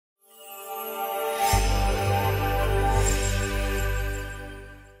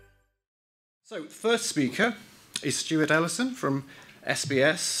So, first speaker is Stuart Ellison from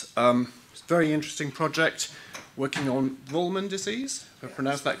SBS. It's a very interesting project working on Wolman disease, if I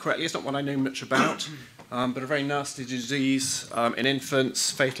pronounced that correctly. It's not one I know much about, but a very nasty disease in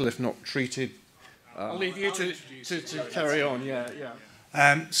infants, fatal if not treated. I'll leave you to carry on.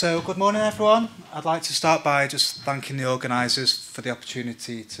 So good morning everyone. I'd like to start by just thanking the organisers for the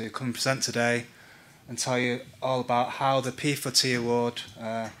opportunity to come and present today and tell you all about how the P4T award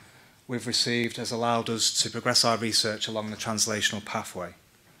we've received has allowed us to progress our research along the translational pathway.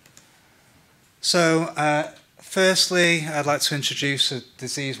 So firstly, I'd like to introduce a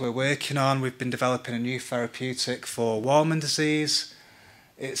disease we're working on. We've been developing a new therapeutic for Wolman disease.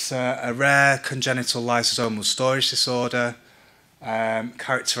 It's a rare congenital lysosomal storage disorder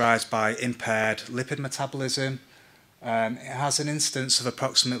characterised by impaired lipid metabolism. It has an incidence of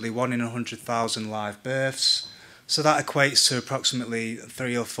approximately 1 in 100,000 live births. So that equates to approximately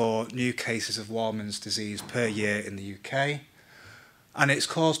 3 or 4 new cases of Wolman's disease per year in the UK. And it's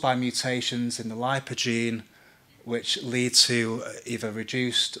caused by mutations in the LIPA gene, which lead to either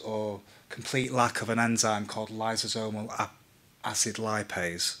reduced or complete lack of an enzyme called lysosomal acid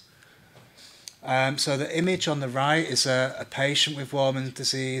lipase. So the image on the right is a patient with Wolman's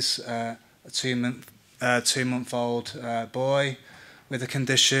disease, a two-month-old boy with a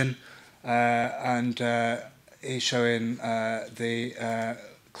condition, and he's showing the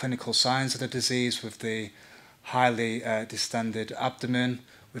clinical signs of the disease with the highly distended abdomen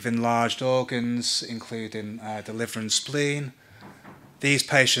with enlarged organs, including the liver and spleen. These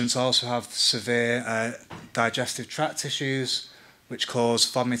patients also have severe digestive tract issues, which cause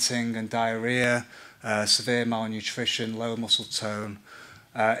vomiting and diarrhea, severe malnutrition, low muscle tone,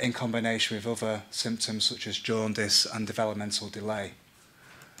 in combination with other symptoms such as jaundice and developmental delay.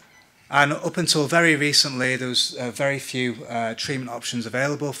 And up until very recently, there was very few treatment options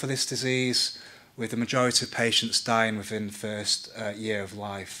available for this disease, with the majority of patients dying within the first year of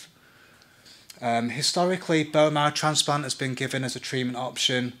life. Historically, bone marrow transplant has been given as a treatment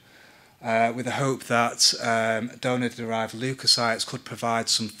option, with the hope that donor-derived leukocytes could provide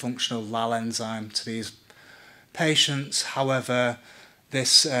some functional LAL enzyme to these patients. However,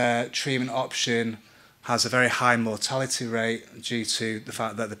 this treatment option has a very high mortality rate due to the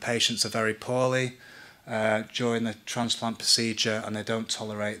fact that the patients are very poorly during the transplant procedure and they don't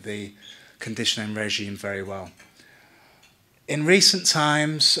tolerate the conditioning regime very well. In recent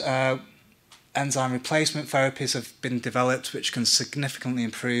times, enzyme replacement therapies have been developed which can significantly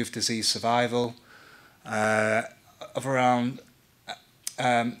improve disease survival.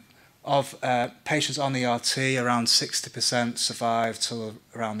 Of patients on the RT, around 60% survive till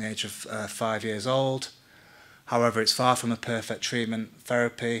around the age of 5 years old. However, it's far from a perfect treatment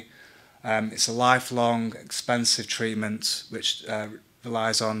therapy. It's a lifelong, expensive treatment which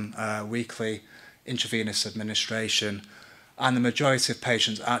relies on weekly intravenous administration, and the majority of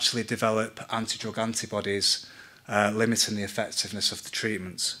patients actually develop anti-drug antibodies, limiting the effectiveness of the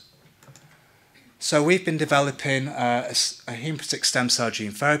treatments. So we've been developing a hemolytic stem cell gene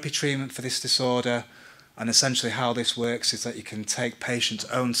therapy treatment for this disorder, and essentially how this works is that you can take patients'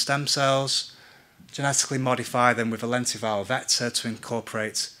 own stem cells, genetically modify them with a lentiviral vector to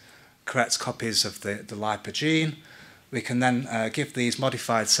incorporate correct copies of the LIPA gene. We can then give these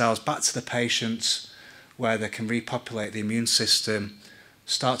modified cells back to the patients where they can repopulate the immune system,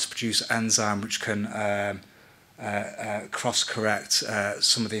 start to produce enzyme which can cross-correct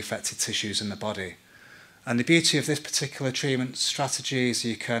some of the affected tissues in the body. And the beauty of this particular treatment strategy is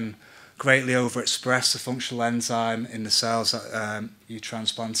you can greatly overexpress the functional enzyme in the cells that you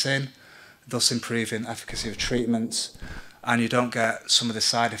transplant in, thus improving efficacy of treatment, and you don't get some of the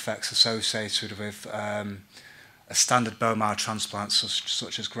side effects associated with a standard bone marrow transplant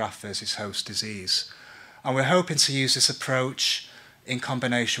such as graft versus host disease. And we're hoping to use this approach in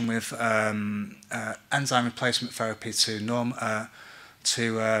combination with enzyme replacement therapy to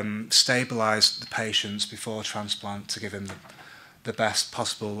stabilise the patients before transplant to give them the best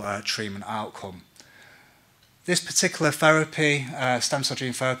possible treatment outcome. This particular therapy, stem cell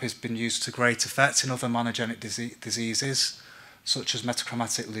gene therapy, has been used to great effect in other monogenic diseases, such as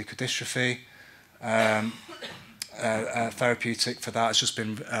metachromatic leukodystrophy. A therapeutic for that has just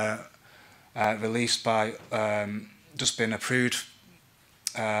been released by, just been approved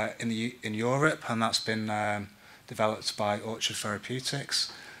in Europe, and that's been developed by Orchard Therapeutics.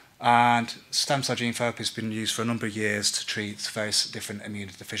 And stem cell gene therapy has been used for a number of years to treat various different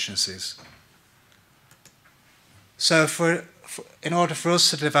immunodeficiencies. So in order for us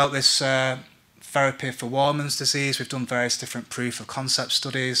to develop this therapy for Wolman's disease, we've done various different proof of concept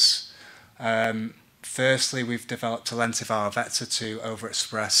studies. Firstly, we've developed a lentiviral vector to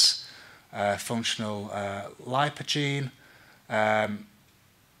overexpress functional lipogene.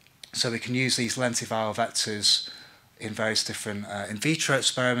 So we can use these lentiviral vectors in various different in vitro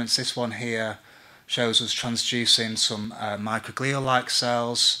experiments. This one here shows us transducing some microglial-like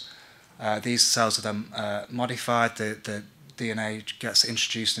cells. These cells are then modified. The DNA gets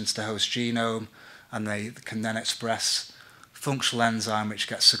introduced into the host genome, and they can then express functional enzyme which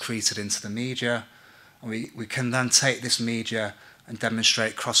gets secreted into the media. And we can then take this media and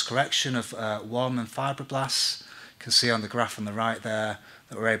demonstrate cross-correction of Wallman fibroblasts. You can see on the graph on the right there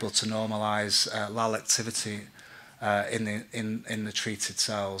that we're able to normalize LAL activity in the treated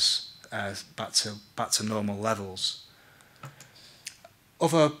cells back to normal levels.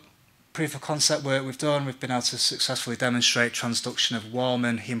 Other proof of concept work we've done, we've been able to successfully demonstrate transduction of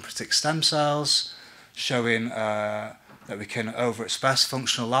Wallman hemolytic stem cells, showing that we can overexpress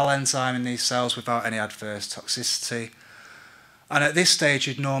functional LAL enzyme in these cells without any adverse toxicity. And at this stage,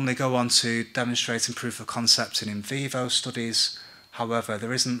 you'd normally go on to demonstrating proof of concept in vivo studies. However,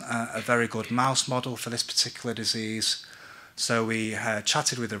 there isn't a very good mouse model for this particular disease. So we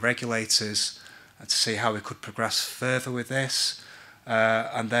chatted with the regulators to see how we could progress further with this.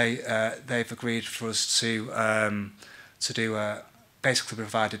 And they've agreed for us to basically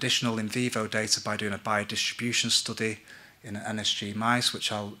provide additional in vivo data by doing a biodistribution study in NSG mice, which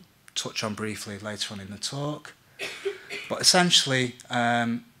I'll touch on briefly later on in the talk. But essentially,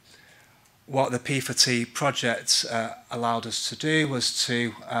 what the P4T project allowed us to do was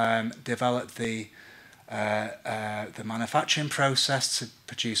to develop the manufacturing process to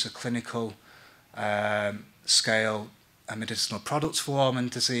produce a clinical scale medicinal product for Wallman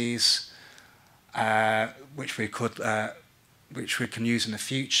disease, which we can use in the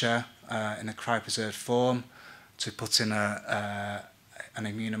future in a cryopreserved form to put in an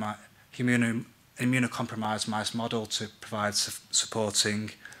immunocompromised mouse model to provide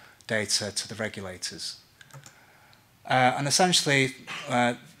supporting data to the regulators. And essentially,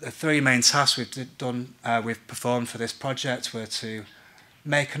 the three main tasks we've performed for this project were to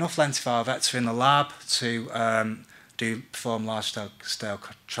make enough lentiviral vector in the lab to perform large-scale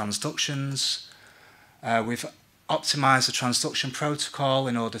transductions. We've optimized the transduction protocol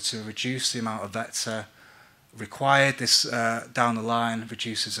in order to reduce the amount of vector required. This, down the line,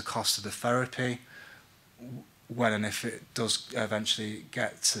 reduces the cost of the therapy when and if it does eventually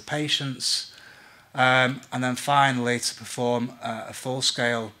get to patients. And then finally, to perform a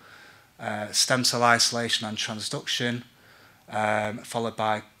full-scale stem cell isolation and transduction, followed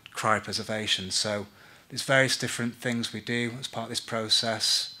by cryopreservation. So there's various different things we do as part of this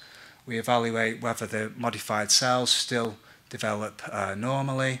process. We evaluate whether the modified cells still develop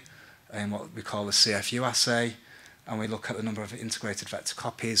normally in what we call the CFU assay, and we look at the number of integrated vector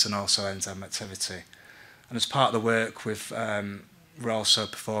copies and also enzyme activity. And as part of the work, we're also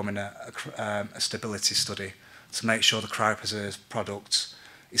performing a stability study to make sure the cryopreserved product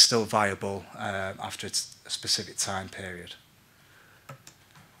is still viable after a specific time period.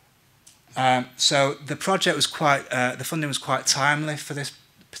 So the project was the funding was quite timely for this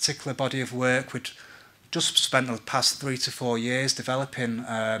particular body of work. We'd just spent the past 3 to 4 years developing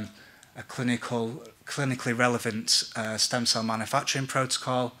a clinically relevant stem cell manufacturing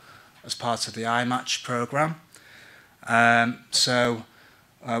protocol as part of the IMatch program. So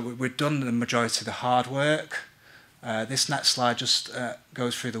we've done the majority of the hard work. This next slide just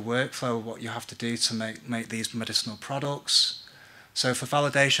goes through the workflow of what you have to do to make these medicinal products. So for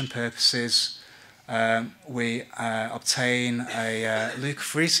validation purposes, we obtain a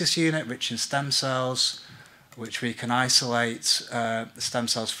leukapheresis unit rich in stem cells, which we can isolate the stem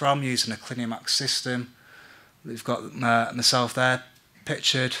cells from using a CliniMax system. We've got myself there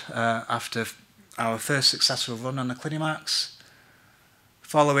pictured after our first successful run on the CliniMax.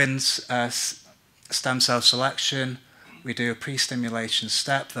 Following stem cell selection, we do a pre-stimulation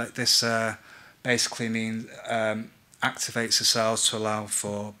step. That this basically means activates the cells to allow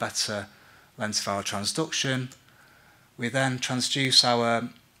for better lentiviral transduction. We then transduce our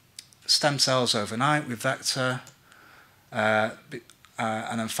stem cells overnight with vector, and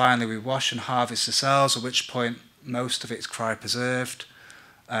then finally we wash and harvest the cells, at which point most of it is cryopreserved.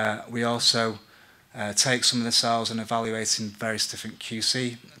 We also take some of the cells and evaluate in various different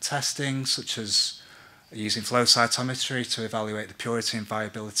QC testing, such as using flow cytometry to evaluate the purity and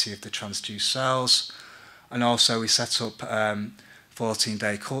viability of the transduced cells. And also we set up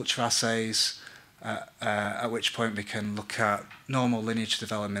 14-day culture assays, at which point we can look at normal lineage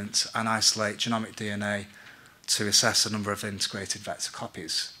development and isolate genomic DNA to assess the number of integrated vector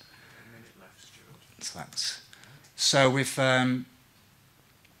copies. A minute left, Stuart. Thanks. So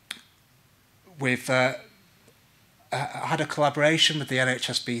had a collaboration with the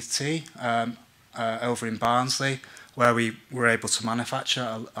NHSBT over in Barnsley, where we were able to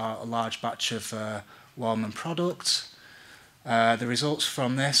manufacture a large batch of Wallman products. The results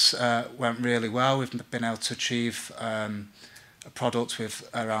from this went really well. We've been able to achieve a product with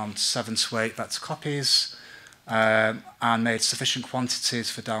around 7 to 8 vector copies and made sufficient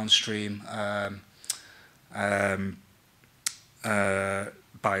quantities for downstream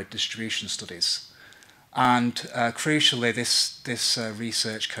biodistribution studies. And crucially, this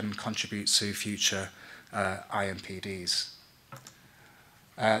research can contribute to future IMPDs.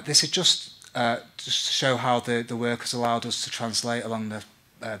 This is just to show how the work has allowed us to translate along the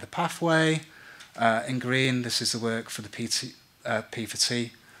pathway. In green, this is the work for the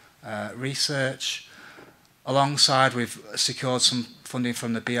P4T research. Alongside, we've secured some funding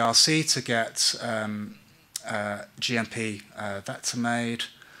from the BRC to get GMP vector made,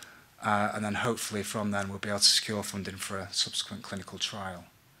 and then hopefully from then we'll be able to secure funding for a subsequent clinical trial.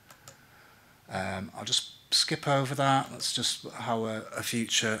 I'll just skip over that. That's just how a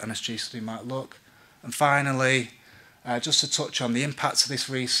future NSG study might look. And finally, just to touch on the impact of this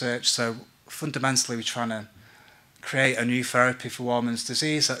research. So fundamentally, we're trying to create a new therapy for Wallman's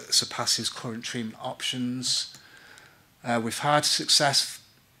disease that surpasses current treatment options. We've had success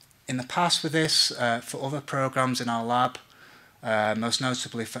in the past with this for other programs in our lab, most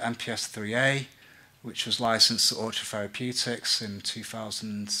notably for MPS IIIA, which was licensed to Orchard Therapeutics in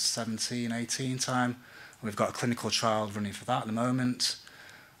 2017-18 time. We've got a clinical trial running for that at the moment.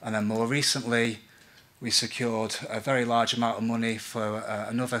 And then more recently, we secured a very large amount of money for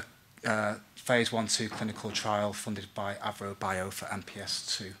another phase 1/2 clinical trial funded by AvroBio for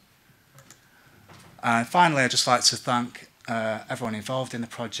MPS II. And finally, I'd just like to thank everyone involved in the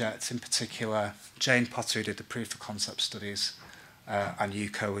project, in particular Jane Potter, who did the proof of concept studies, and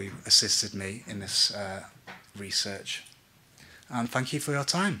Yuko, who assisted me in this research. And thank you for your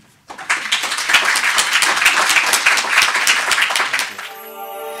time.